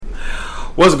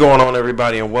What's going on,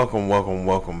 everybody, and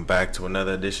welcome back to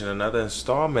another edition, another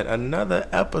installment, another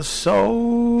episode.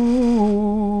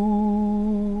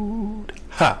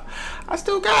 I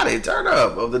still got it. Turn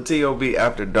up of the T.O.B.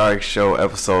 After Dark Show,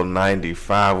 episode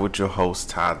 95, with your host,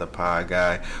 Todd the Pod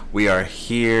Guy. We are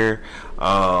here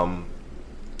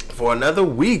for another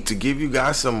week to give you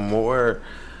guys some more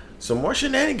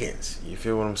shenanigans. You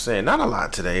feel what I'm saying? Not a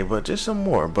lot today, but just some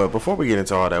more. But before we get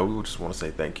into all that, we just want to say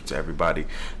thank you to everybody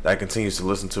that continues to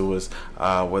listen to us,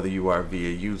 whether you are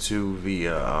via YouTube,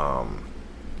 via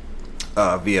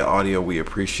audio. We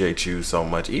appreciate you so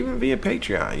much, even via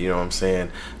Patreon, you know what I'm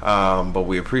saying? But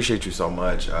we appreciate you so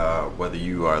much, whether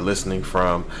you are listening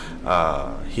from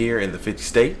here in the 50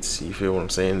 states, you feel what I'm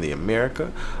saying, the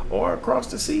America, or across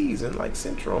the seas in like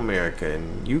Central America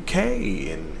and UK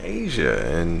and Asia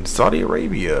and Saudi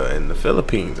Arabia and the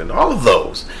Philippines and all of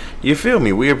those. You feel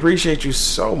me? We appreciate you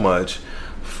so much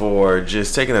for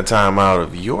just taking the time out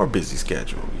of your busy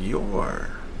schedule,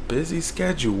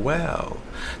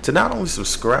 to not only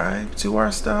subscribe to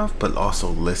our stuff, but also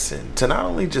listen. To not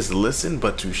only just listen,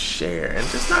 but to share. And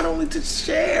just not only to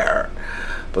share,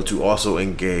 but to also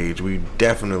engage. We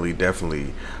definitely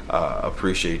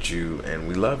appreciate you, and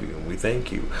we love you, and we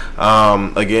thank you.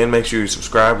 Again, make sure you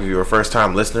subscribe. If you're a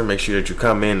first-time listener, make sure that you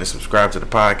come in and subscribe to the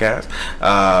podcast.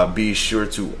 Be sure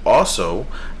to also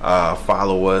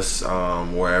follow us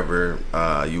wherever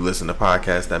you listen to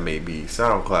podcasts. That may be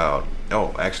SoundCloud.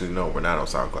 Oh, actually, no, we're not on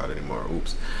SoundCloud anymore.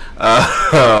 Oops.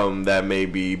 That may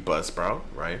be Buzzsprout,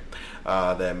 right?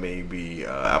 That may be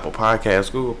Apple Podcasts,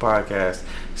 Google Podcasts,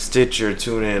 Stitcher,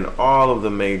 TuneIn, all of the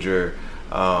major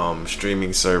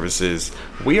streaming services.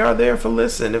 We are there for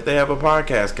listen if they have a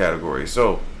podcast category.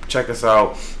 So check us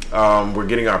out. We're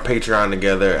getting our Patreon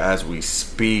together as we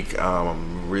speak.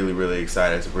 I'm really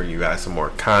excited to bring you guys some more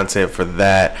content for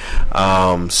that.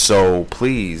 So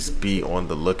please be on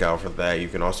the lookout for that. You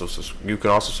can also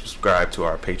subscribe to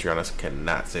our Patreon. I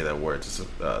cannot say that word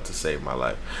to save my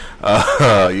life.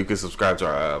 You can subscribe to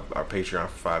our Patreon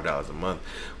for $5 a month.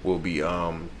 We'll be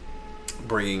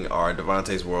bringing our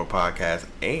Devontae's World podcast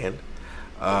and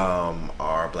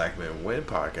our Black Men Win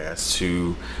podcast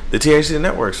to the THC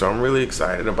network. So I'm really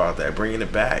excited about that, bringing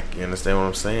it back. You understand what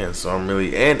I'm saying? So I'm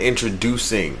and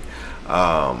introducing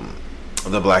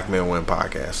the Black Men Win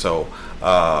podcast. So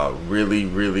really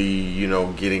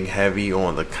getting heavy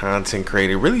on the content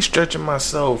creator, really stretching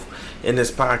myself in this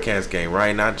podcast game,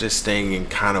 right? Not just staying in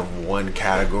kind of one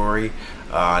category.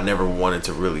 I never wanted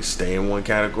to really stay in one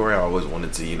category. I always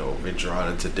wanted to, venture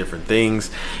out into different things,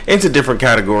 into different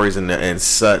categories and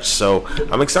such. So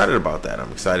I'm excited about that.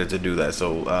 I'm excited to do that.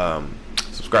 So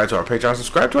subscribe to our Patreon,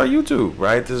 subscribe to our YouTube,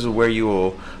 right? This is where you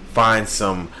will find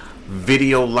some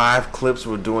video live clips.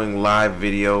 We're doing live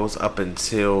videos up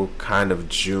until kind of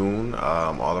June.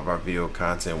 All of our video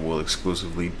content will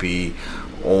exclusively be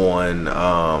on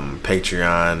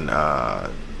Patreon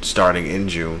starting in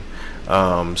June.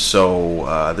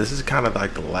 So this is kind of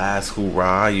like the last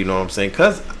hoorah, you know what I'm saying?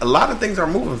 Because a lot of things are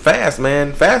moving fast,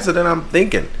 man, faster than I'm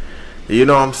thinking. You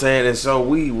know what I'm saying? And so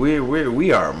we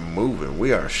are moving,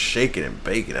 we are shaking and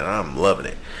baking, and I'm loving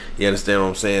it. You understand what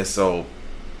I'm saying? So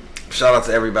shout out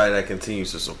to everybody that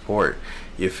continues to support.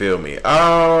 You feel me?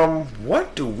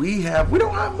 What do we have? We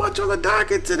don't have much on the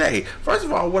docket today. First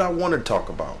of all, what I want to talk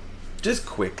about, just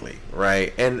quickly,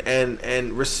 right?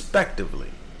 And respectively.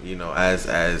 As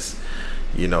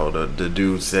the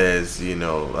dude says,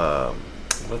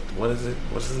 what is it?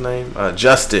 What's his name?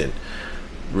 Justin,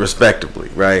 respectively,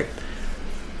 right?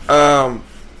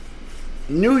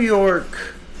 New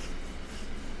York,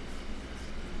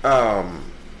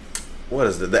 what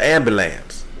is it? The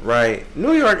ambulance, right?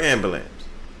 New York ambulance.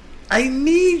 I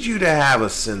need you to have a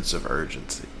sense of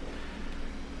urgency.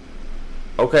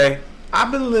 Okay? I've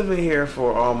been living here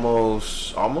for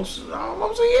almost a year.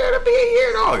 It'll be a year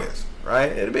in August,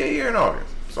 right? It'll be a year in August.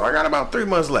 So I got about 3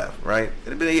 months left, right?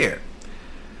 It'll be a year.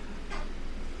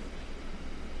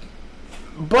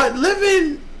 But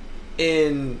living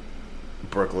in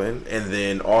Brooklyn and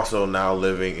then also now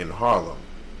living in Harlem,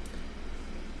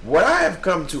 what I have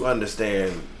come to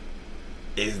understand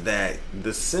is that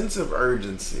the sense of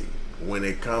urgency when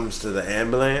it comes to the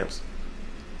ambulance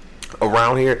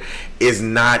around here is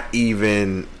not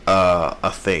even a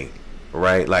thing,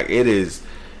 right? Like it is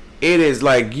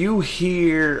like you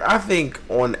hear, I think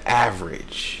on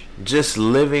average, just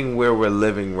living where we're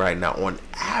living right now, on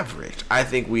average, I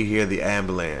think we hear the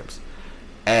ambulance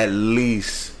at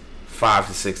least 5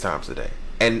 to 6 times a day.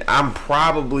 and I'm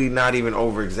probably not even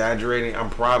over exaggerating. I'm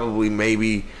probably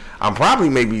maybe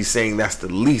saying that's the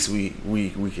least we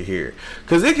could hear,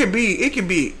 because it could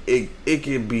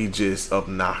be just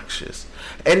obnoxious,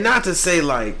 and not to say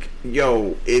like,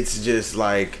 yo, it's just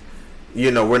like,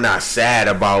 we're not sad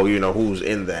about who's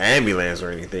in the ambulance or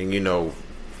anything.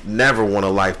 Never want a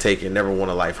life taken, never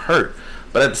want a life hurt,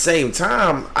 but at the same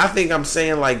time, I think I'm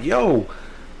saying like, yo,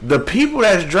 the people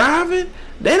that's driving,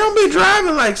 they don't be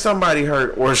driving like somebody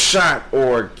hurt or shot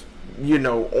or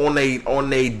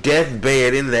on a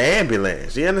deathbed in the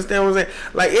ambulance. You understand what I'm saying?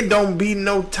 Like, it don't be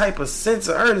no type of sense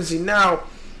of urgency. Now,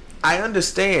 I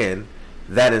understand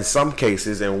that in some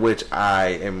cases in which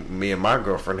me and my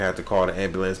girlfriend had to call the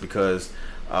ambulance because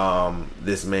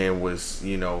this man was,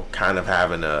 kind of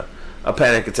having a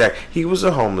panic attack. He was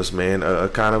a homeless man, a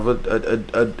kind of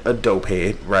a dope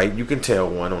head, right? You can tell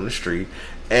one on the street.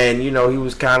 And, he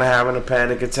was kind of having a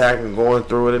panic attack and going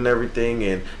through it and everything.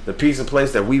 And the pizza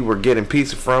place that we were getting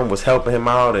pizza from was helping him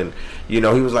out. And, he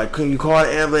was like, can you call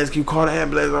the ambulance? Can you call the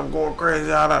ambulance? I'm going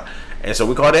crazy. And so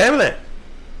we called the ambulance.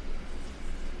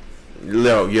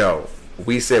 Yo,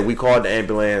 we said we called the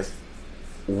ambulance.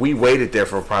 We waited there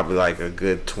for probably like a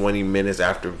good 20 minutes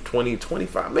after,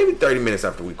 25, maybe 30 minutes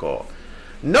after we called.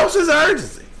 No sense of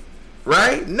urgency,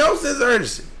 right? No sense of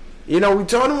urgency. We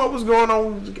told him what was going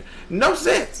on. No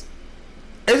sense.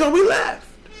 And so we left.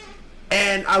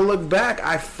 And I look back,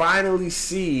 I finally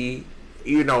see,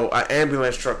 an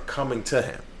ambulance truck coming to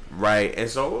him, right? And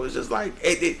so it was just like,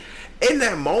 in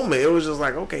that moment, it was just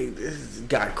like, okay, this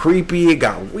got creepy, it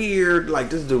got weird. Like,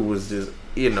 this dude was just,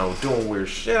 doing weird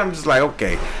shit. I'm just like,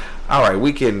 okay, all right,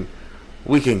 we can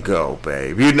go,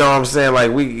 babe. You know what I'm saying?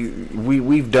 Like,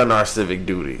 we've done our civic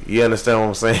duty. You understand what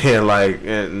I'm saying? Like,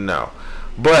 no.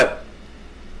 But,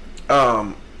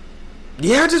 I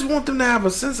just want them to have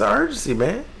a sense of urgency,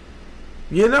 man.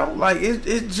 Like,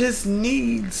 it just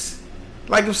needs,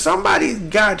 like, if somebody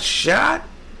got shot,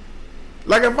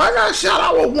 like, if I got shot,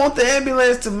 I would want the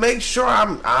ambulance to make sure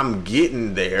I'm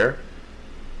getting there.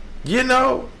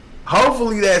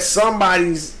 Hopefully that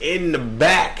somebody's in the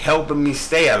back helping me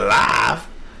stay alive,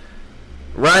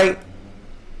 right?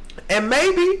 And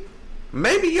maybe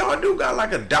y'all do got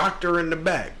like a doctor in the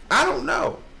back. I don't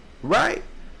know, right?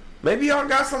 Maybe y'all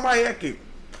got somebody that could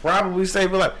probably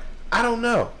save a life. I don't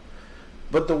know.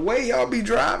 But the way y'all be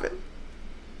driving,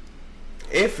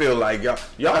 it feel like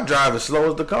y'all drive as slow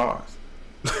as the cars.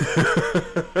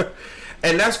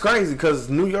 And that's crazy because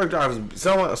New York drivers,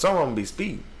 some of them be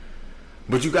speeding.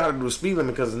 But you gotta do a speed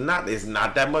limit because it's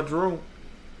not that much room.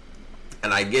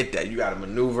 And I get that. You gotta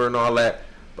maneuver and all that.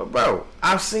 But bro,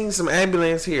 I've seen some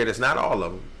ambulance here. That's not all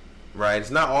of them. Right?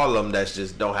 It's not all of them that's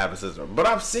just don't have a system. But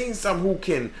I've seen some who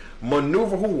can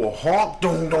maneuver, who will honk,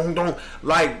 doom, doom, doom.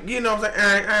 Like, you know what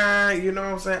I'm saying? You know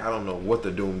what I'm saying? I don't know what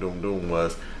the doom, doom, doom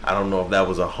was. I don't know if that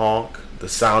was a honk, the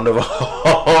sound of a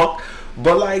honk.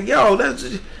 But like, yo, that's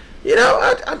just,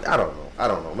 I don't know. I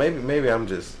don't know. Maybe I'm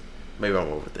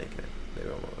overthinking it.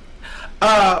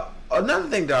 Another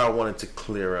thing that I wanted to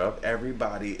clear up,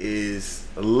 everybody is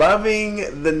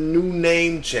loving the new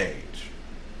name change.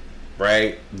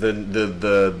 Right?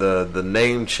 The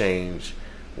name change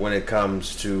when it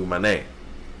comes to my name.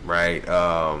 Right?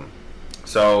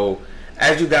 So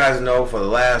as you guys know, for the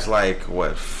last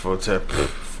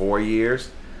 4 years,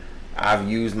 I've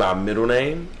used my middle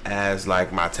name as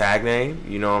like my tag name,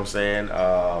 you know what I'm saying?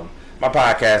 My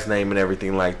podcast name and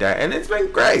everything like that. And it's been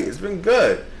great. It's been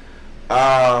good.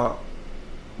 But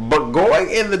going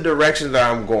in the direction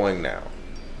that I'm going now,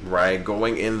 right?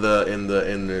 Going in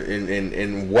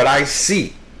what I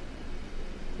see,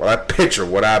 what I picture,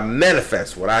 what I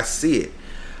manifest, what I see it.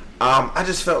 I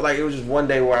just felt like it was just one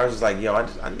day where I was just like, yo,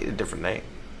 I need a different name.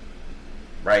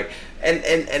 Right?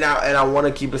 And I want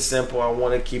to keep it simple. I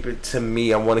want to keep it to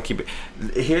me. I want to keep it.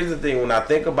 Here's the thing. When I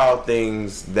think about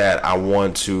things that I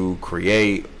want to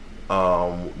create,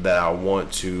 that I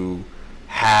want to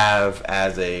have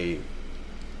as a,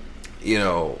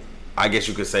 I guess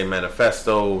you could say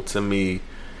manifesto to me,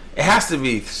 it has to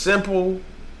be simple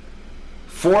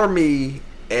for me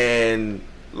and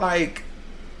like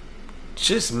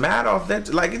just mad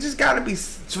authentic. Like, it just gotta be,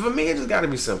 for me, it just gotta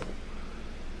be simple.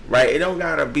 Right? It don't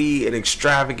gotta be an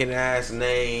extravagant ass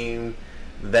name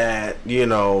that,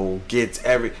 gets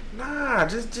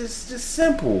just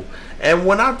simple. And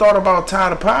when I thought about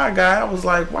Ty the Pie Guy, I was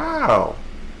like, wow,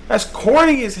 that's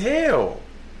corny as hell.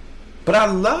 But I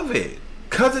love it.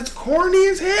 Cause it's corny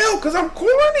as hell. Cause I'm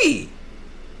corny.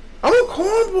 I'm a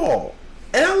cornball.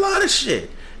 And a lot of shit.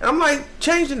 And I'm like,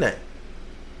 change the name.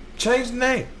 Change the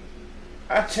name.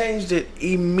 I changed it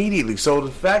immediately. So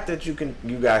the fact that you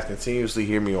guys continuously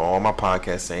hear me on all my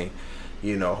podcasts saying,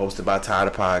 hosted by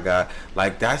CThaGod.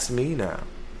 Like, that's me now.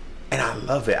 And I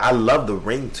love it. I love the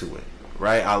ring to it,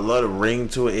 right? I love the ring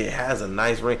to it. It has a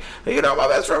nice ring. And, my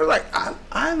best friend was like,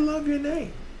 I love your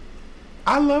name.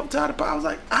 I love CThaGod. I was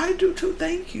like, I do too.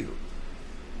 Thank you.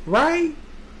 Right?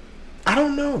 I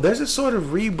don't know. There's a sort of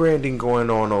rebranding going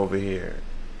on over here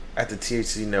at the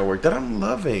THC network that I'm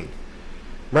loving.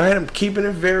 Right? I'm keeping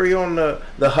it very on the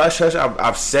hush hush.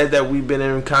 I've said that we've been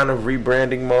in kind of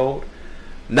rebranding mode.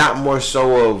 Not more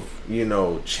so of,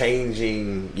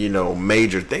 changing,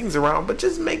 major things around, but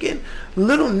just making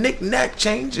little knick-knack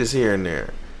changes here and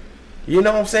there. You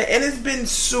know what I'm saying? And it's been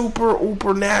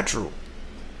super natural.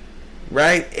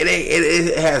 Right?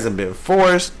 It hasn't been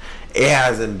forced. It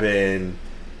hasn't been,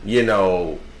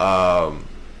 I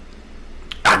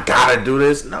gotta do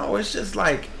this. No, it's just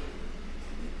like,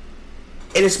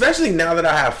 and especially now that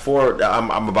I have 4,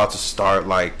 I'm about to start 2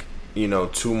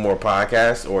 more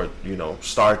podcasts, or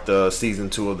start the season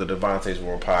 2 of the Devontae's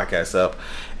World podcast up,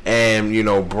 and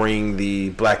bring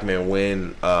the Black Men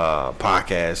Win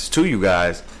podcast to you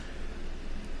guys.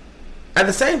 At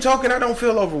the same token, I don't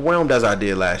feel overwhelmed as I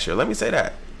did last year. Let me say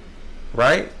that,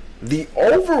 right? The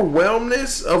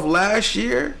overwhelmness of last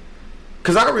year,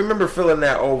 because I remember feeling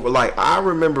that I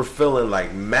remember feeling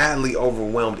madly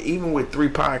overwhelmed, even with 3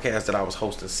 podcasts that I was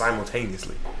hosting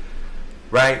simultaneously,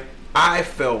 right? I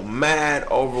felt mad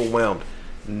overwhelmed.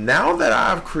 Now that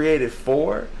I've created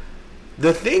 4,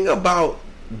 the thing about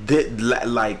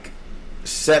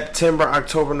September,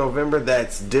 October, November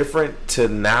that's different to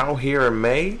now here in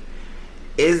May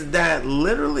is that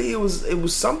literally it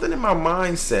was something in my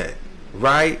mindset,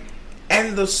 right?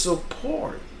 And the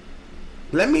support.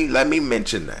 Let me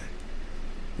mention that.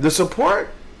 The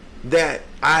support that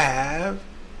I have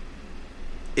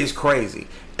is crazy.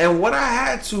 And what I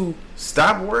had to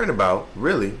stop worrying about,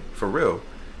 really, for real,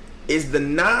 is the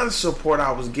non-support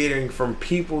I was getting from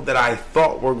people that I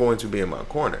thought were going to be in my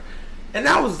corner. And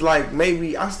that was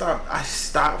maybe I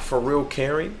stopped for real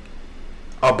caring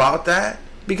about that,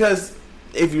 because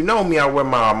if you know me, I wear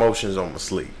my emotions on my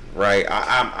sleeve, right?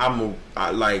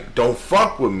 I don't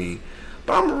fuck with me,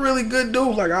 but I'm a really good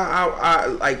dude.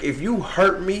 I if you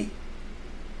hurt me,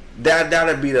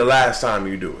 that'd be the last time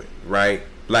you do it, right?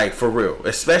 For real,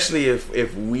 especially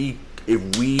if we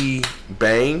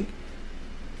bang,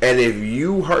 and if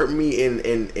you hurt me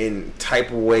in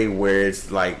type of way where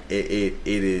it's it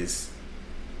is,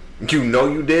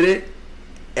 you did it,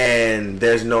 and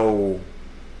there's no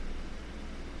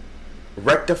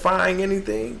rectifying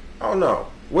anything. Oh no,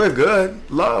 we're good.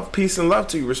 Love, peace, and love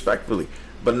to you, respectfully.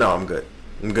 But no, I'm good.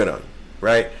 I'm good on you,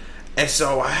 right? And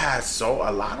so I had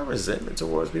a lot of resentment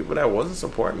towards people that wasn't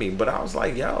supporting me. But I was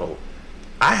like, yo,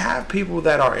 I have people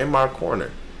that are in my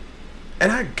corner,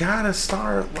 and I gotta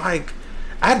start I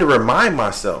had to remind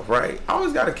myself, right? I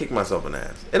always gotta kick myself in the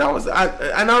ass, and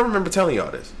I remember telling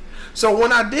y'all this. So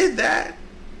when I did that,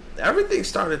 everything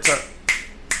started to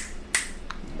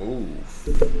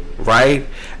move, right?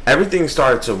 Everything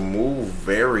started to move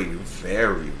very,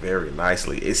 very, very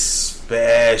nicely,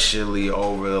 especially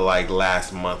over the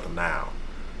last month. Now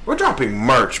we're dropping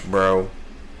merch, bro.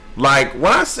 When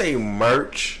I say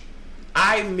merch,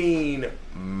 I mean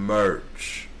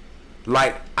merch.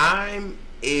 I'm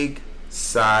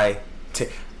excited.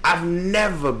 I've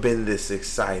never been this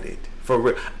excited, for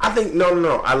real. I think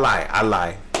no, I lie.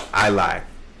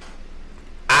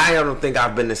 I don't think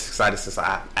I've been this excited since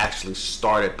I actually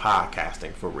started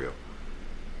podcasting, for real.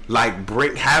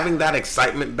 Having that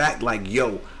excitement back,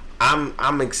 yo,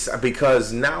 I'm excited,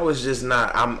 because now it's just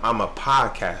not I'm a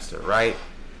podcaster, right?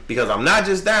 Because I'm not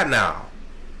just that now.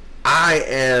 I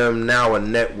am now a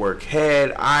network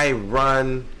head. I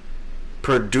run,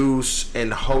 produce,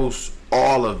 and host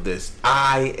all of this.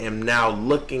 I am now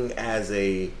looking as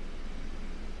a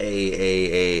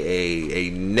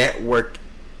network,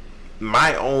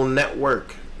 my own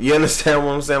network. You understand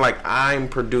what I'm saying? I'm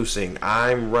producing,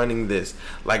 I'm running this.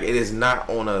 It is not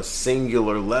on a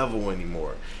singular level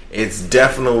anymore. It's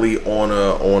definitely on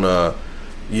a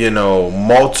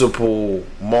multiple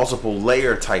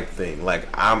layer type thing.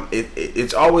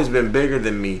 It's always been bigger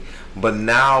than me, but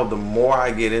now the more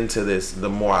I get into this, the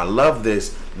more I love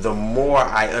this, the more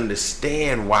I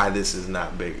understand why this is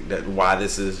not big, why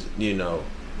this is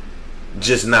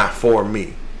just not for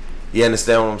me. You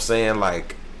understand what I'm saying?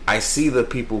 I see the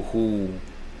people who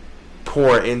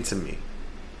pour into me,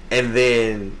 and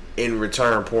then in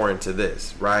return pour into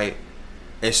this, right?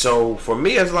 And so for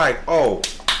me, it's oh,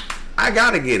 I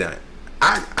gotta get it.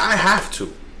 I have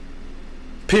to.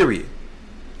 Period.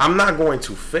 I'm not going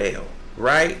to fail,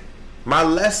 right? My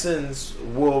lessons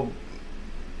are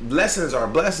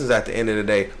blessings at the end of the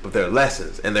day, but they're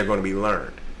lessons, and they're going to be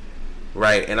learned.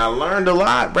 right? And I learned a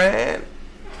lot, man.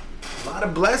 A lot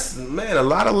of blessings, man. A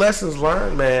lot of lessons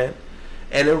learned, man.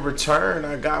 And in return,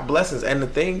 I got blessings. And the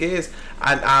thing is,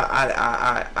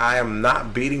 I am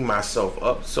not beating myself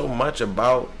up so much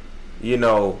about,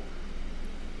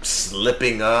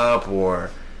 slipping up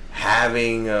or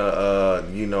having a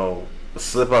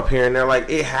slip up here and there. Like,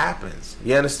 it happens.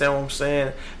 You understand what I'm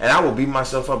saying? And I will beat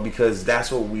myself up because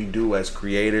that's what we do as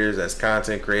creators, as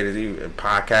content creators, even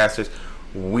podcasters.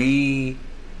 We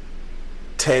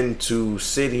tend to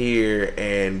sit here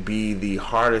and be the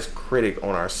hardest critic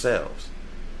on ourselves.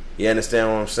 You understand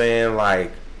what I'm saying?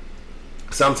 Like,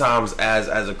 sometimes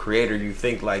as a creator, you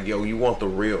think like, yo, you want the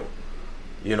real.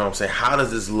 You know what I'm saying? How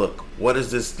does this look? What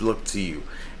does this look to you?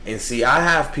 And see, I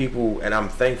have people, and I'm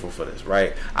thankful for this,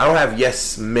 right? I don't have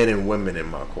yes men and women in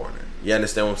my corner. You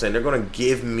understand what I'm saying? They're going to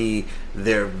give me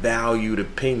their valued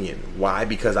opinion. Why?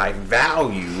 Because I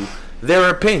value their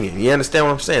opinion. You understand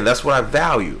what I'm saying? That's what I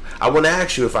value. I wouldn't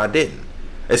ask you if I didn't.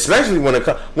 Especially when it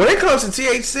comes to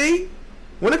THC,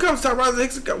 when it comes to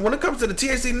the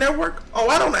THC network,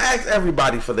 I don't ask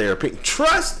everybody for their opinion.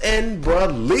 Trust and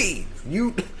believe.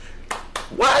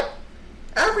 What?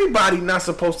 Everybody not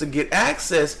supposed to get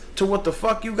access to what the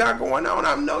fuck you got going on.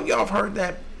 I know y'all have heard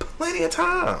that plenty of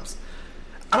times.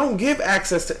 I don't give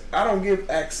access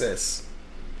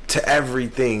to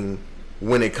everything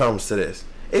when it comes to this.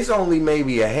 It's only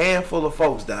maybe a handful of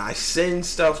folks that I send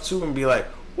stuff to and be like,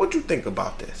 what you think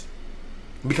about this?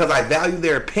 Because I value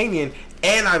their opinion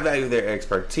and I value their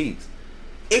expertise.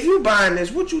 If you buying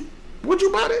this, would you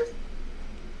buy this?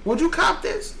 Would you cop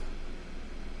this?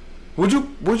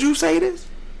 Would you say this?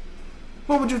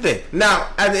 What would you think? Now,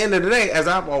 at the end of the day, as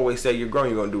I've always said, you're grown,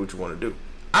 you're going to do what you want to do.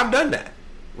 I've done that,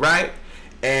 right?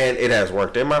 And it has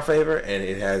worked in my favor, and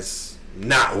it has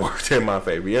not worked in my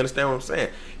favor. You understand what I'm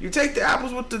saying? You take the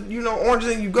apples with the,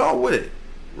 oranges and you go with it,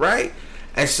 right?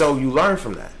 And so you learn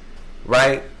from that,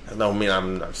 right? I don't mean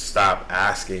I'm stop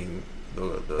asking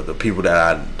the people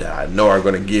that I know are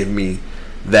going to give me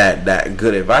that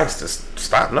good advice to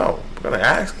stop. No, I'm going to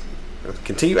ask.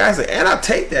 Continue asking, and I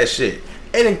take that shit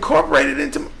and incorporate it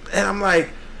into. And I'm like,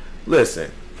 listen,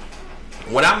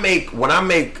 when I make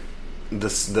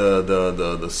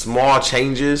the small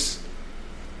changes,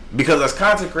 because as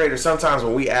content creators, sometimes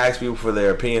when we ask people for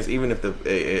their opinions, when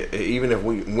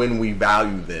we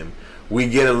value them, we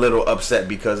get a little upset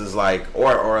because it's like,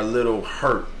 or a little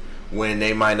hurt when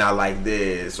they might not like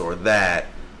this or that,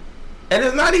 and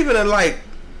it's not even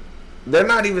they're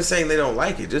not even saying they don't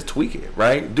like it. Just tweak it,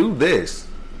 right? Do this.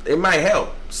 It might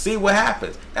help. See what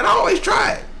happens. And I always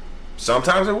try it.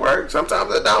 Sometimes it works.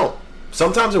 Sometimes it don't.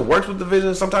 Sometimes it works with the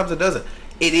vision. Sometimes it doesn't.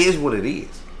 It is what it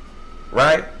is.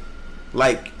 Right?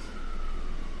 Like,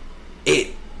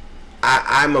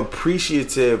 I'm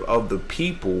appreciative of the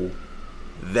people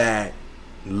that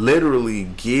literally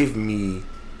give me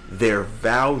their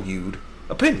valued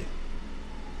opinion.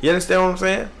 You understand what I'm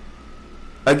saying?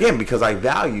 Again, because I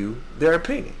value their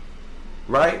opinion,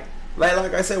 right?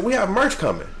 Like I said, we have merch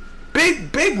coming,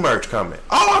 big merch coming.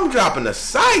 I'm dropping the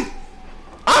site.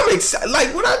 I'm excited.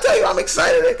 Like when I tell you I'm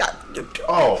excited,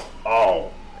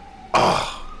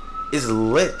 it's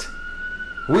lit.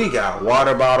 We got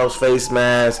water bottles, face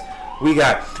masks. We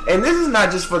got, and this is not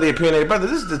just for the opinionated brother.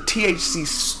 This is the THC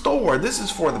store. This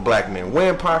is for the Black Men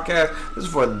Win podcast. This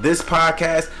is for this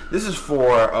podcast. This is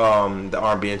for the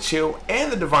R&B and Chill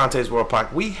and the Devontae's World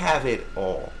podcast. We have it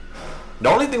all. The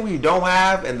only thing we don't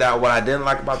have, and that what I didn't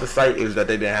like about the site, is that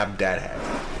they didn't have dad hats.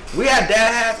 If we had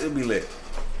dad hats, it'd be lit.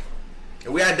 If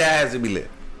we had dad hats, it'd be lit,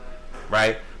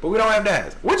 right? But we don't have dad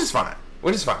hats, which is fine.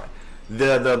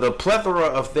 The plethora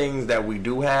of things that we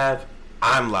do have,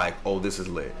 I'm like, oh, this is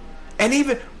lit. And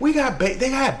even they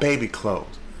had baby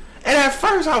clothes. And at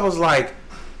first I was like,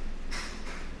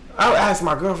 I asked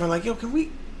my girlfriend, like, yo, do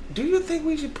you think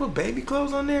we should put baby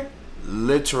clothes on there?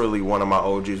 Literally one of my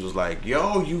OGs was like,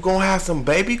 yo, you gonna have some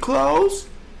baby clothes?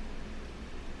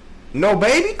 No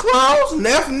baby clothes?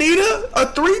 Neff need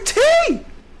a 3T.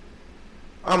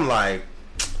 I'm like,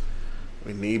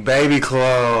 we need baby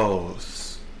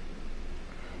clothes.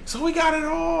 So we got it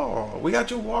all. We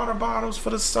got your water bottles for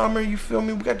the summer, you feel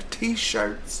me? We got your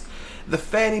t-shirts, the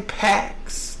fanny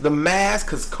packs, the masks,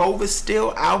 because COVID's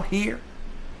still out here.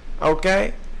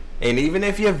 Okay? And even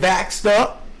if you're vaxxed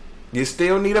up, you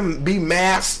still need to be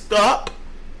masked up.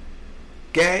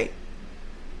 Okay?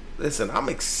 Listen, I'm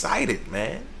excited,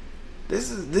 man.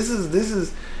 This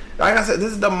is like I said,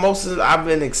 this is the most I've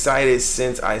been excited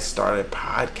since I started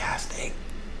podcasting.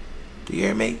 Do you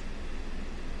hear me?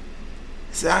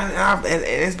 And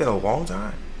it's been a long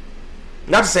time.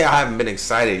 Not to say I haven't been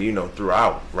excited,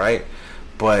 throughout, right?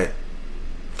 But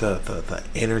the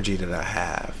energy that I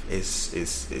have is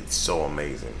it's so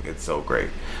amazing. It's so great.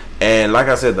 And like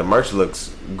I said, the merch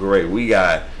looks great. We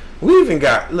even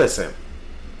got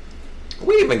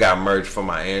merch for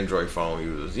my Android phone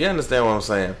users. You understand what I'm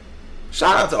saying?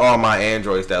 Shout out to all my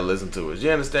Androids that listen to us.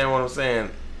 You understand what I'm saying?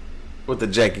 With the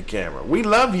janky camera. We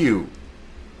love you.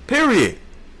 Period.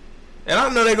 And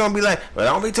I know they're going to be like, but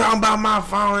don't be talking about my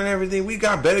phone and everything. We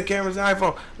got better cameras than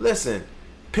iPhone. Listen,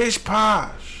 pish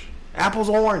posh. Apples,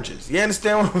 oranges. You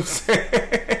understand what I'm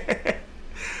saying?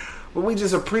 But we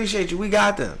just appreciate you. We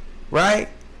got them. Right?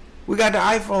 We got the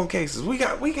iPhone cases. We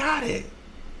got it.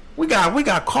 We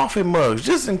got coffee mugs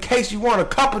just in case you want a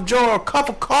cup of joe or a cup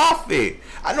of coffee.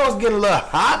 I know it's getting a little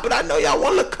hot, but I know y'all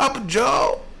want a cup of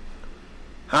joe.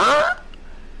 Huh?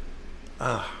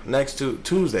 Next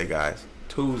Tuesday, guys.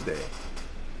 Tuesday.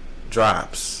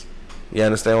 Drops. You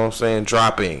understand what I'm saying?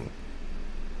 Drops.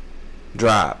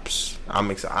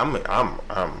 I'm excited. I'm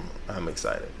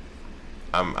excited.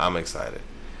 I'm excited.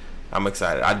 I'm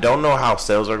excited. I don't know how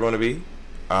sales are going to be.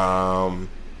 I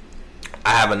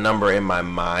have a number in my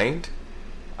mind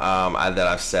that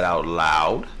I've said out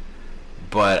loud,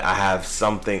 but I have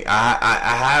something.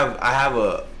 I have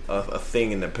a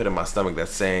thing in the pit of my stomach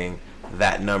that's saying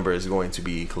that number is going to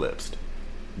be eclipsed.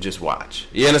 Just watch.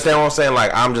 You understand what I'm saying?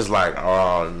 Like, I'm just like,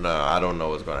 oh no, I don't know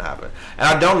what's going to happen, and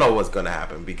I don't know what's going to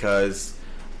happen because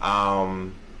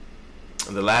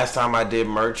the last time I did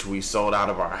merch, we sold out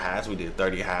of our hats. We did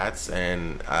 30 hats,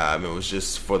 and it was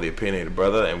just for the opinionated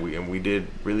brother, and we did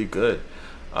really good.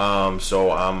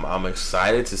 So I'm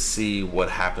excited to see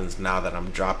what happens now that I'm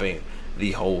dropping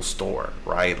the whole store,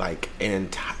 right? Like an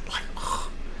entire,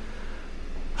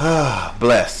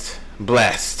 blessed.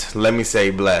 Let me say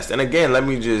blessed. And again, let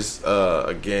me just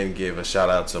again give a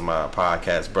shout out to my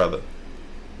podcast brother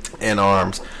in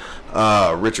arms,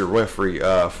 Richard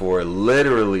Winfrey, for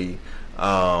literally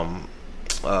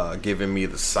giving me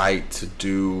the site to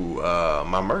do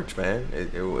my merch, man.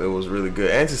 It was really good,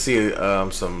 and to see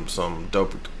some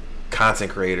dope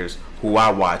content creators who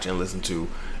I watch and listen to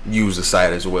use the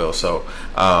site as well. So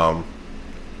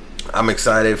I'm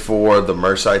excited for the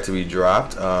merch site to be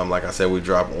dropped. Like I said, we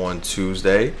drop on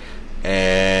Tuesday,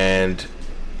 and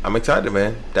I'm excited,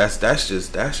 man. That's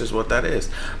just what that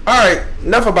is. All right,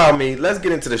 enough about me. Let's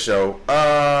get into the show.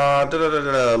 What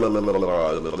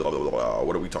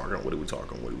are we talking?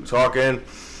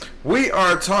 We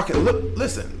are talking.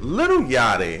 Listen, Little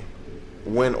Yachty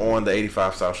went on the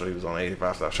 85 South show. He was on the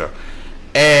 85 South show,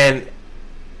 and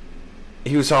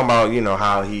he was talking about,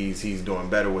 how he's doing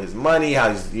better with his money,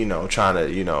 how he's, trying to,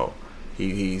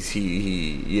 he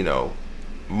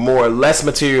more less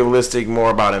materialistic,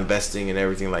 more about investing and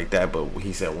everything like that. But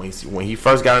he said when he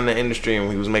first got in the industry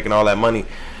and he was making all that money,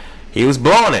 he was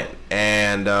blowing it.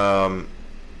 And I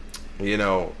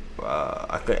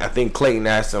think Clayton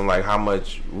asked him, like, how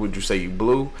much would you say you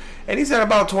blew? And he said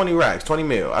about 20 racks, 20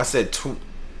 mil. I said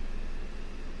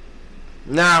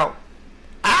now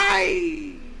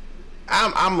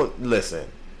I'm listen.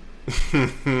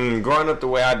 Growing up the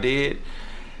way I did,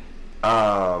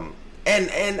 and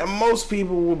most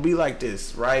people will be like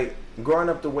this, right? Growing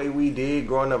up the way we did,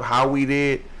 growing up how we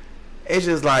did, it's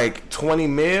just like 20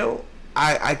 mil.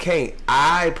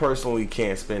 I personally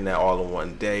can't spend that all in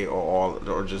one day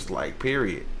or just like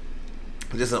period.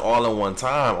 Just an all in one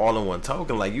time, all in one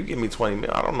token. Like, you give me 20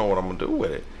 mil, I don't know what I'm gonna do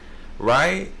with it,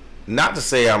 right? Not to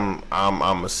say I'm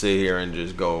gonna sit here and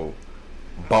just go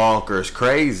bonkers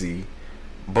crazy,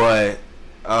 but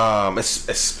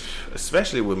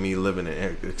especially with me living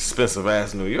in expensive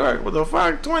ass New York, what the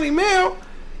fuck, 20 mil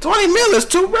is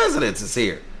 2 residences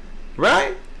here,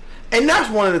 right? And that's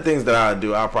one of the things that I'll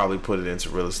do. I'll probably put it into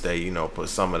real estate, put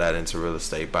some of that into real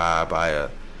estate, buy a,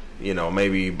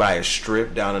 maybe buy a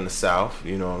strip down in the South,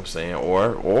 you know what I'm saying,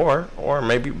 or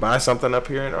maybe buy something up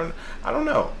here, and I don't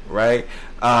know, right?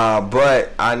 But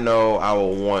I know I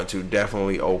will want to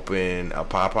definitely open a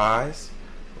Popeyes,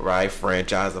 right?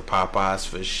 Franchise of Popeyes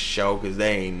for sure, because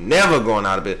they ain't never going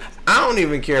out of business. I don't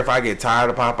even care if I get tired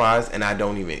of Popeyes and I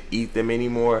don't even eat them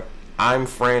anymore. I'm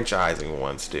franchising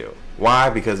one still. Why?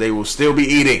 Because they will still be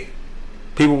eating.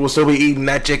 People will still be eating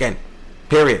that chicken.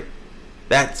 Period.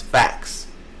 That's facts.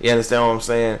 You understand what I'm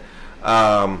saying?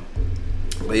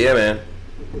 But yeah, man,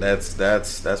 that's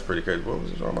pretty crazy. What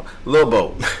was he talking about? Lil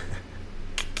Bo.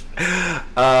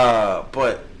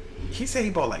 But he said he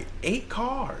bought like 8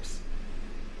 cars.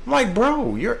 I'm like,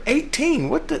 bro, you're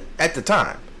 18. At the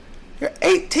time? You're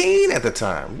 18 at the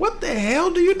time. What the hell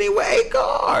do you need with 8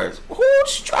 cars?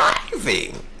 Who's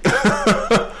driving?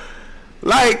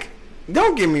 Like,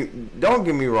 don't get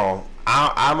me wrong.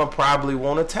 I'ma probably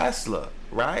want a Tesla,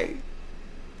 right?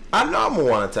 I know I'm gonna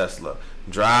want a Tesla.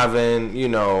 driving,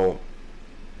 no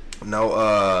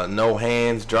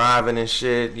hands driving and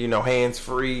shit, hands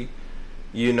free,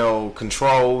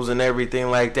 controls and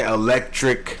everything like that,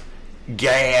 electric,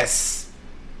 gas,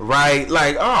 right?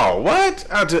 Like, oh, what?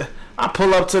 I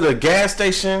pull up to the gas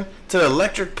station, to the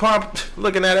electric pump,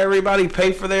 looking at everybody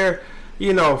pay for their,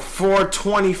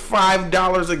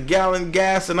 $4.25 a gallon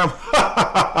gas, and I'm,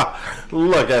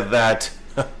 look at that,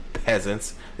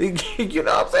 peasants. You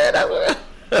know what I'm saying?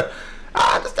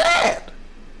 I understand.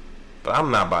 But I'm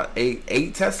not about eight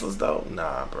Teslas though.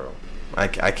 Nah, bro. I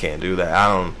can't do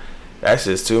that. That's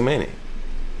just too many.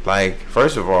 Like,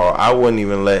 first of all, I wouldn't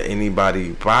even let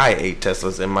anybody buy 8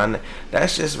 Teslas in my name.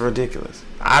 That's just ridiculous.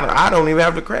 I don't even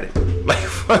have the credit. Like,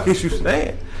 fuck is you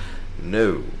saying?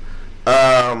 No.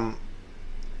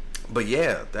 But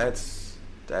yeah, that's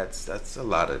a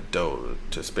lot of dough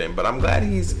to spend. But I'm glad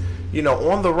he's,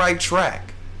 on the right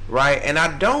track, right? And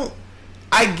I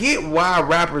get why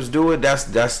rappers do it. That's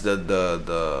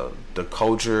the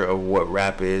culture of what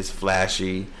rap is,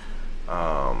 flashy,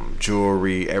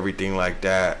 jewelry, everything like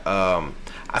that.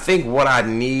 I think what I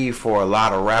need for a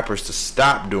lot of rappers to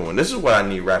stop doing, this is what I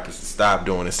need rappers to stop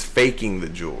doing, is faking the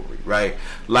jewelry, right?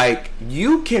 Like,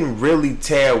 you can really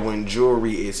tell when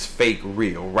jewelry is fake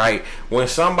real, right? When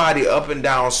somebody up and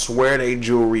down swear they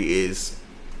jewelry is,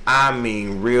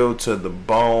 real to the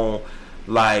bone,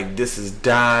 like, this is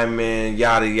diamond,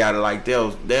 yada yada, like,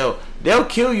 they'll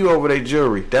kill you over their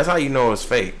jewelry. That's how you know it's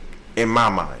fake, in my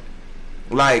mind.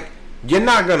 Like, you're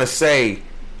not gonna say,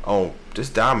 oh, this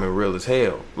diamond real as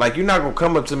hell. Like, you're not gonna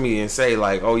come up to me and say,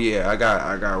 like, oh yeah, I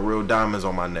got real diamonds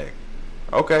on my neck.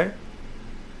 Okay.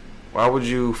 Why would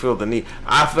you feel the need?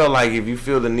 I feel like if you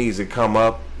feel the need to come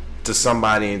up to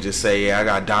somebody and just say, yeah, I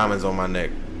got diamonds on my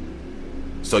neck.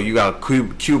 So you got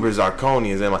Cuban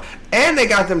zirconians and they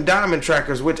got them diamond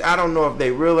trackers, which I don't know if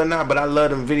they real or not, but I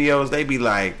love them videos. They be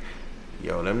like,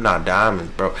 yo, them not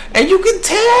diamonds, bro. And you can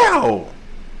tell.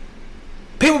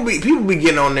 People be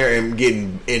getting on there and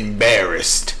getting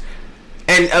embarrassed,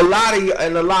 and a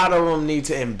lot of them need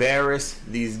to embarrass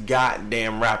these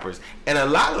goddamn rappers. And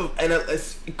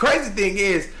the crazy thing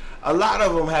is, a lot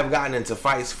of them have gotten into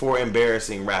fights for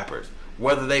embarrassing rappers,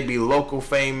 whether they be local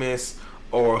famous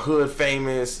or hood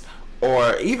famous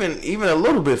or even a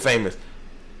little bit famous.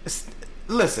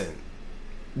 Listen,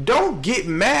 don't get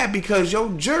mad because your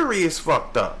jewelry is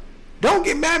fucked up. Don't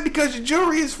get mad because your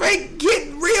jewelry is fake.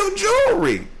 Get real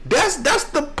jewelry. That's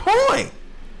the point.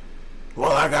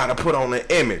 Well, I gotta put on an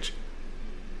image.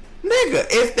 Nigga,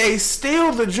 if they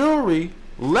steal the jewelry,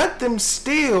 let them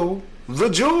steal the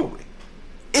jewelry.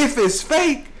 If it's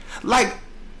fake, like,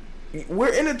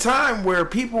 we're in a time where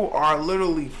people are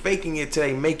literally faking it till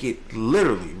they make it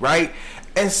literally, right?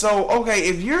 And so, okay,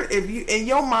 if you in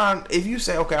your mind, if you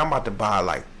say, okay, I'm about to buy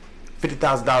like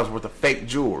 $50,000 worth of fake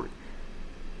jewelry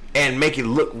and make it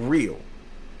look real,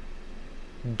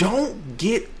 don't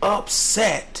get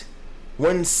upset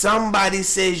when somebody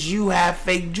says you have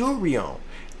fake jewelry on.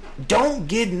 Don't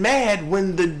get mad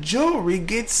when the jewelry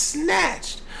gets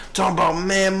snatched. Talking about,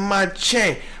 man, my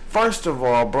chain. First of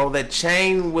all, bro, that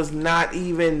chain was not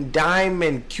even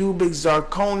diamond, cubic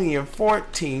zirconium,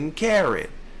 14 karat.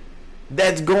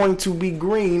 That's going to be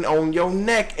green on your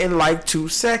neck in like 2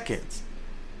 seconds.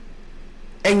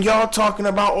 And y'all talking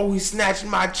about, oh, he snatched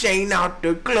my chain out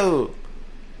the club.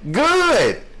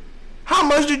 Good. How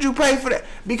much did you pay for that?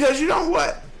 Because you know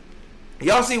what?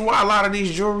 Y'all see why a lot of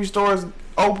these jewelry stores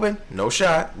open? No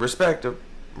shot. Respect them.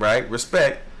 Right?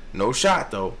 Respect. No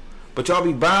shot, though. But y'all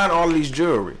be buying all these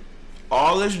jewelry.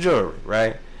 All this jewelry,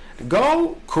 right?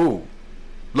 Gold? Cool.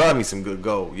 Love me some good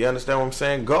gold. You understand what I'm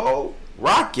saying? Gold?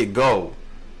 Rock your gold.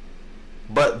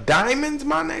 But diamonds,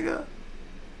 my nigga?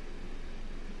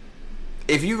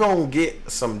 If you gonna get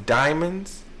some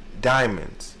diamonds,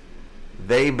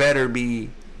 they better be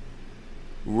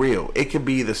real. It could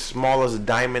be the smallest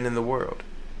diamond in the world,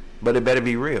 but it better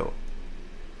be real.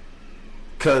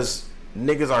 Cause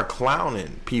niggas are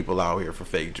clowning people out here for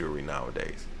fake jewelry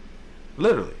nowadays.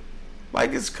 Literally.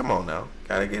 Like, it's, come on now.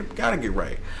 Gotta get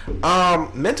right.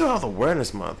 Mental Health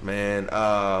Awareness Month, man.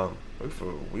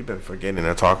 We've been forgetting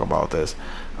to talk about this.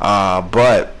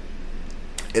 But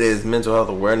it is Mental Health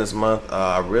Awareness Month.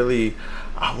 I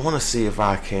want to see if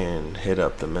I can hit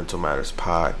up the Mental Matters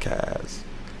podcast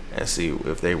and see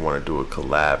if they want to do a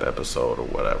collab episode or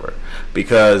whatever.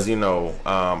 Because,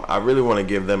 I really want to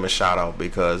give them a shout out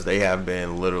because they have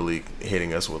been literally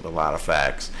hitting us with a lot of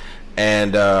facts.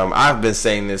 And I've been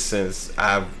saying this since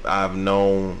I've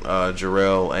known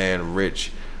Jarrell and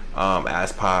Rich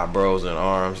as Pod Bros in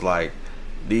Arms. Like,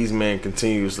 these men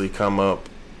continuously come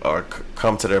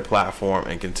to their platform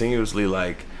and continuously,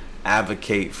 like,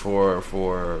 advocate for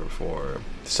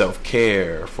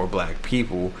self-care for black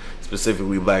people,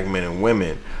 specifically black men and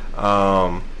women.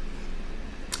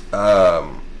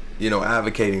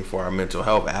 Advocating for our mental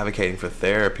health, advocating for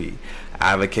therapy,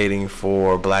 advocating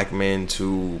for black men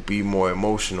to be more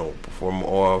emotional, for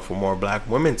more black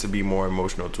women to be more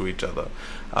emotional to each other,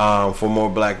 for more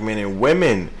black men and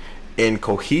women in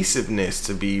cohesiveness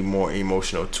to be more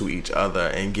emotional to each other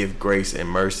and give grace and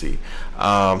mercy.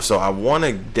 So I want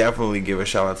to definitely give a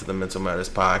shout out to the Mental Matters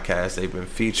podcast. They've been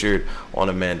featured on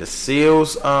Amanda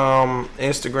Seals'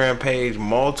 Instagram page,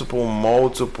 multiple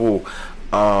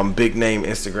big name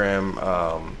Instagram,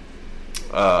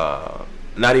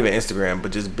 not even Instagram,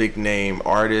 but just big name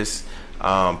artists,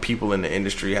 people in the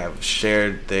industry have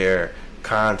shared their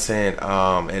content,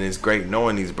 and it's great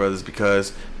knowing these brothers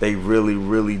because they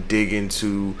really dig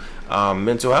into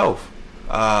mental health,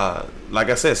 like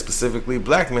I said, specifically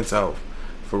black mental health,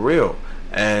 for real.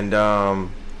 And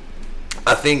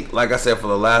I think, like I said, for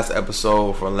the last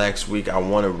episode for next week, I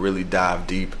want to really dive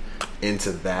deep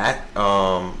into that,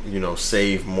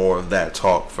 save more of that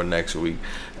talk for next week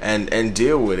and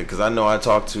deal with it, because I know I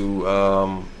talked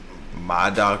to my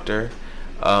doctor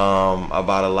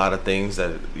about a lot of things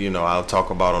that I'll talk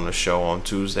about on the show on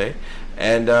Tuesday,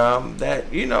 and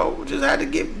that just had to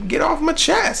get off my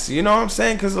chest, you know what I'm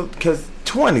saying, because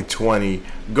 2020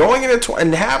 going into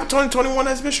and half of 2021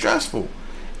 has been stressful.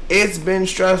 It's been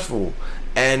stressful.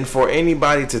 And for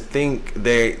anybody to think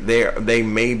they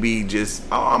may be just,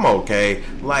 I'm okay,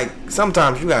 like,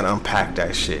 sometimes you gotta unpack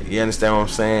that shit. You understand what I'm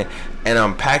saying? And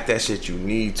unpack that shit you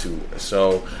need to.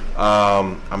 So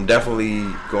I'm definitely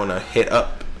gonna hit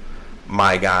up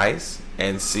my guys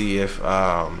and see if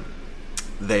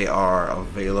they are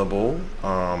available.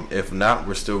 If not,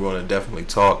 we're still gonna definitely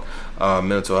talk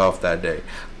mental health that day.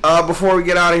 Before we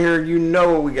get out of here,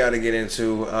 what we got to get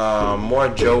into. More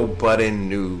Joe Budden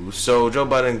news. So Joe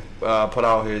Budden put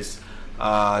out his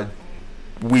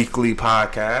weekly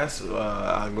podcast.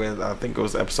 I think it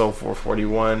was episode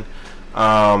 441,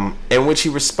 in which he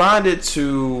responded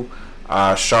to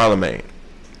Charlemagne.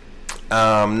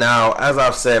 Now, as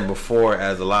I've said before,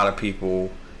 as a lot of people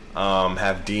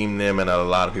have deemed them, and a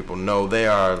lot of people know, they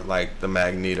are like the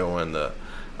Magneto and the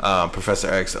Professor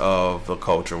X of the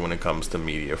culture when it comes to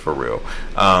media, for real.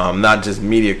 Not just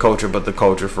media culture, but the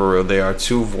culture for real. They are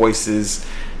two voices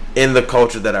in the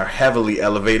culture that are heavily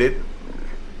elevated.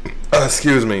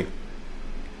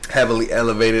 Heavily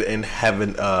elevated and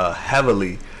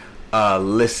heavily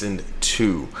listened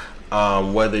to.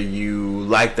 Whether you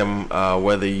like them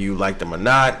or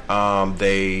not,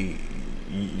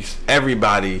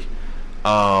 everybody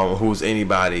who's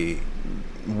anybody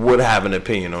would have an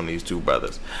opinion on these two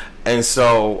brothers. And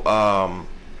so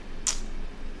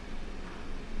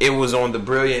it was on the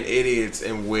Brilliant Idiots,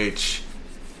 in which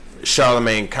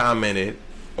Charlemagne commented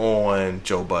on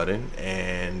Joe Budden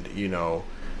and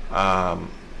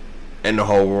and the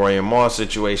whole Roy and Maul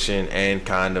situation, and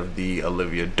kind of the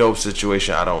Olivia Dope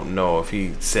situation. I don't know if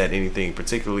he said anything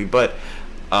particularly but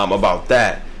about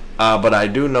that, but I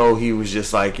do know he was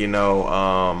just like, him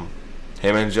and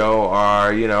Joe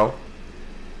are,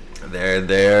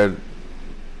 they're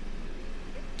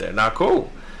not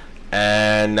cool,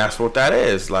 and that's what that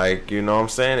is. Like, what I'm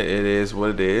saying, it is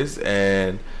what it is,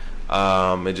 and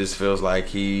it just feels like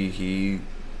he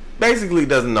basically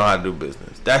doesn't know how to do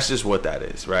business. That's just what that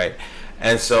is, right?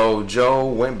 And so Joe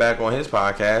went back on his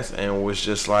podcast and was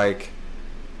just like,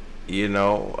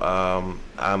 I'm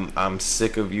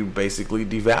sick of you basically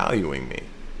devaluing me,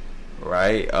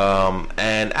 right?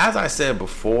 And as I said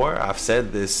before, I've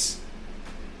said this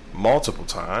multiple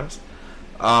times,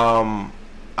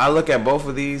 I look at both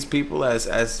of these people as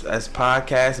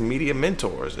podcast media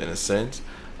mentors, in a sense,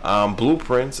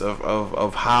 blueprints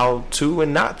of how to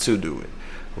and not to do it,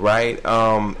 right?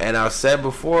 And I've said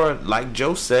before, like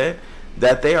Joe said,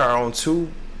 that they are on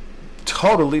two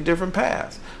totally different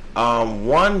paths.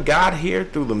 One got here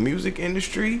through the music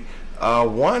industry,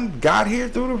 one got here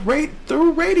through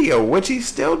radio, which he's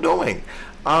still doing.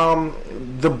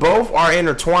 The both are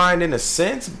intertwined in a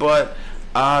sense, but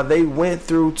they went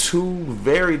through two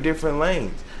very different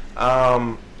lanes.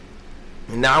 Now,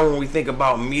 when we think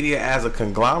about media as a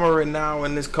conglomerate now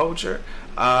in this culture,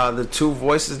 the two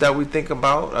voices that we think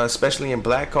about, especially in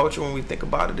black culture, when we think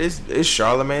about it, is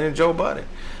Charlemagne and Joe Budden.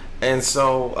 And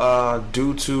so,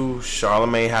 due to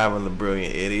Charlemagne having the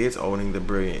Brilliant Idiots, owning the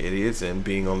Brilliant Idiots, and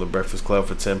being on the Breakfast Club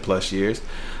for 10 plus years,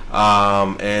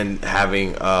 and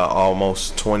having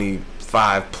almost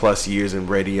 25 plus years in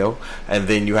radio, and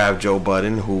then you have Joe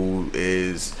Budden, who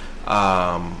is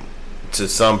to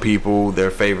some people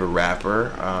their favorite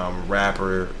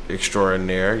rapper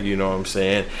extraordinaire, you know what I'm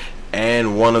saying,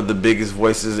 and one of the biggest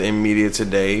voices in media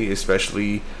today,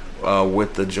 especially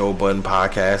with the Joe Budden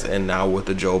podcast and now with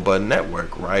the Joe Budden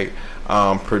Network, right?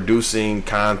 Producing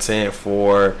content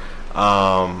for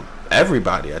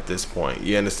everybody at this point.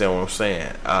 You understand what I'm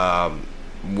saying?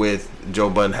 With Joe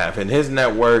Budden having his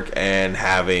network and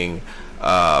having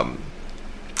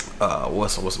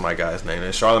what's my guy's name?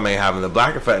 And Charlamagne having the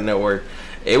Black Effect Network.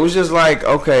 It was just like,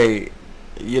 okay,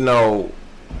 you know,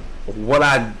 what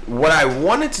I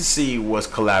wanted to see was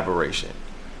collaboration.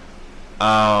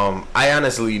 I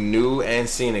honestly knew and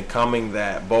seen it coming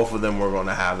that both of them were going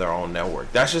to have their own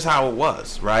network. That's just how it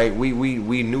was, right?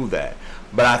 We knew that.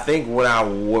 But I think what I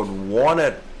would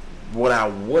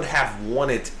have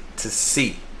wanted to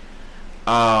see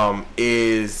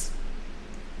is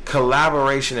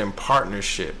collaboration and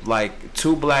partnership. Like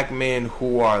two black men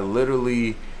who are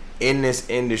literally in this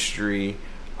industry,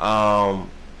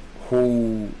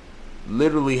 who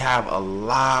literally have a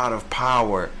lot of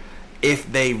power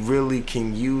if they really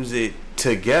can use it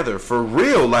together for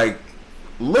real. Like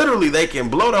literally they can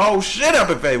blow the whole shit up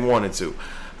if they wanted to,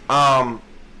 and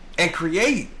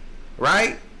create,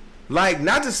 right? Like,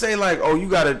 not to say like, oh,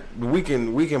 we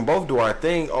can both do our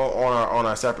thing on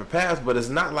our separate paths, but it's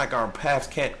not like our paths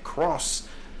can't cross,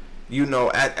 you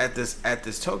know, at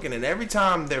this token. And every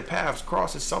time their paths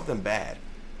cross, it's something bad,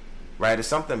 right? It's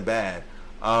something bad,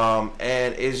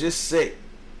 and it's just sick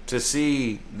to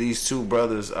see these two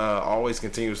brothers always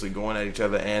continuously going at each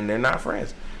other, and they're not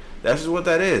friends. That's just what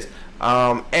that is.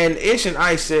 And Ish and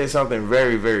Ice said something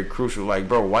very, very crucial. Like,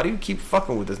 bro, why do you keep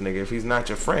fucking with this nigga if he's not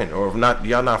your friend, or if not,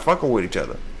 y'all not fucking with each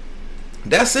other?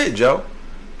 That's it, Joe.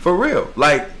 For real.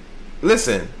 Like,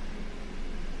 listen,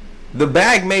 the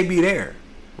bag may be there,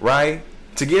 right?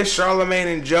 To get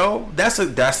Charlamagne and Joe, that's a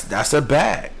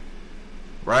bag,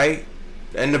 right?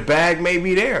 And the bag may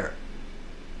be there.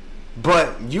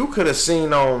 But you could have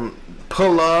seen on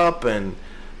Pull Up and,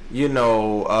 you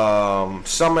know,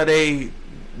 some of the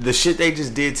shit they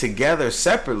just did together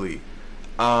separately,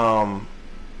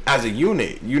 as a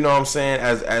unit. You know what I'm saying?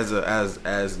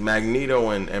 As Magneto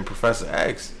and Professor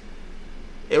X.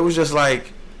 It was just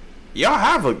like y'all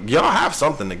have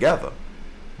something together,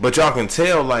 but y'all can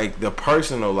tell like the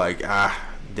personal, like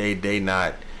they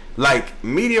not, like,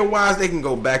 media wise they can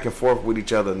go back and forth with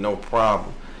each other, no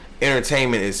problem.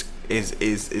 Entertainment is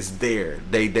there.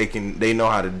 They know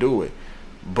how to do it.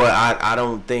 But I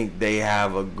don't think they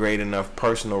have a great enough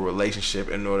personal relationship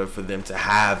in order for them to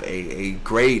have a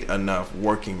great enough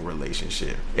working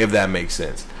relationship, if that makes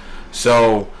sense.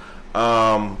 So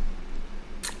I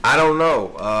don't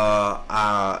know.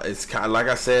 It's kind of, like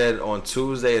I said on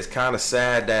Tuesday, it's kind of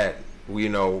sad that, you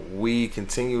know, we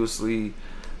continuously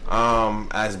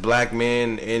as black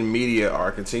men in media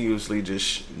are continuously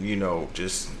just, you know,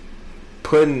 just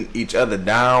putting each other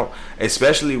down,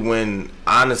 especially when,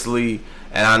 honestly,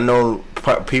 and I know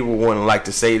people wouldn't like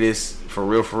to say this for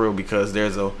real, because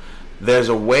there's a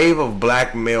wave of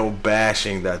black male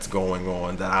bashing that's going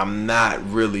on that I'm not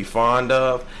really fond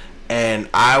of, and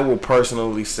I will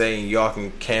personally say, and y'all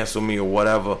can cancel me or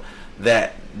whatever,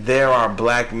 that there are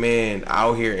black men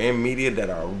out here in media that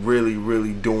are really,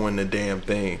 really doing the damn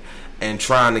thing and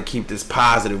trying to keep this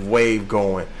positive wave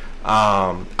going,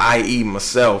 i.e.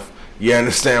 myself. You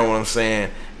understand what I'm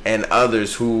saying? And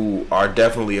others who are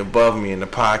definitely above me in the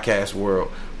podcast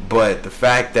world. But the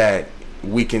fact that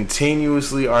we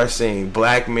continuously are seeing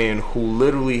black men who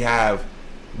literally have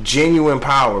genuine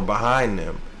power behind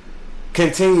them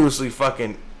continuously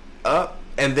fucking up,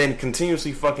 and then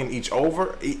continuously fucking each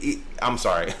other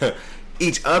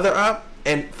up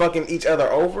and fucking each other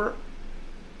over,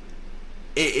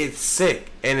 it's sick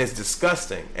and it's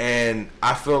disgusting. And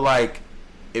I feel like,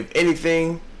 if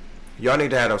anything, y'all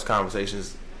need to have those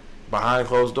conversations behind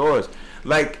closed doors.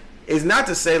 Like, it's not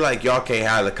to say like y'all can't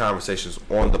have the conversations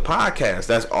on the podcast.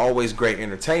 That's always great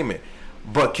entertainment.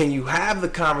 But can you have the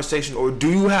conversation, or do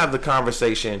you have the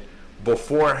conversation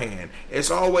beforehand?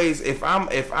 It's always, if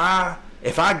I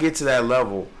get to that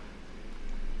level,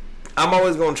 I'm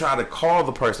always gonna try to call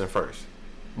the person first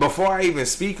before I even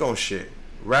speak on shit,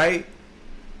 right?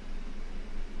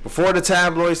 Before the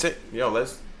tabloids say, yo,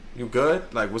 you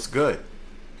good? Like, what's good?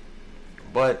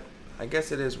 But I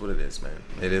guess it is what it is, man.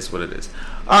 It is what it is.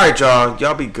 Alright, y'all.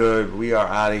 Y'all be good. We are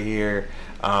out of here.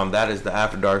 That is the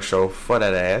After Dark show for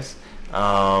that ass.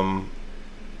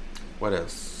 What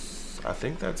else? I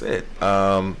think that's it.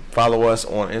 Follow us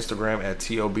on Instagram at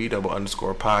T.O.B.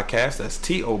 _podcast. That's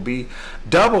T.O.B.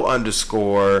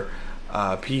 _PODCAST.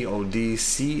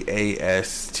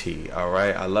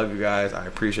 Alright. I love you guys. I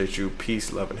appreciate you.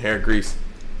 Peace, love, and hair grease.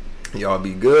 Y'all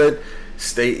be good.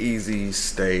 Stay easy.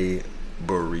 Stay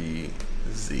breezy.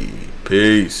 Z.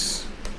 Peace.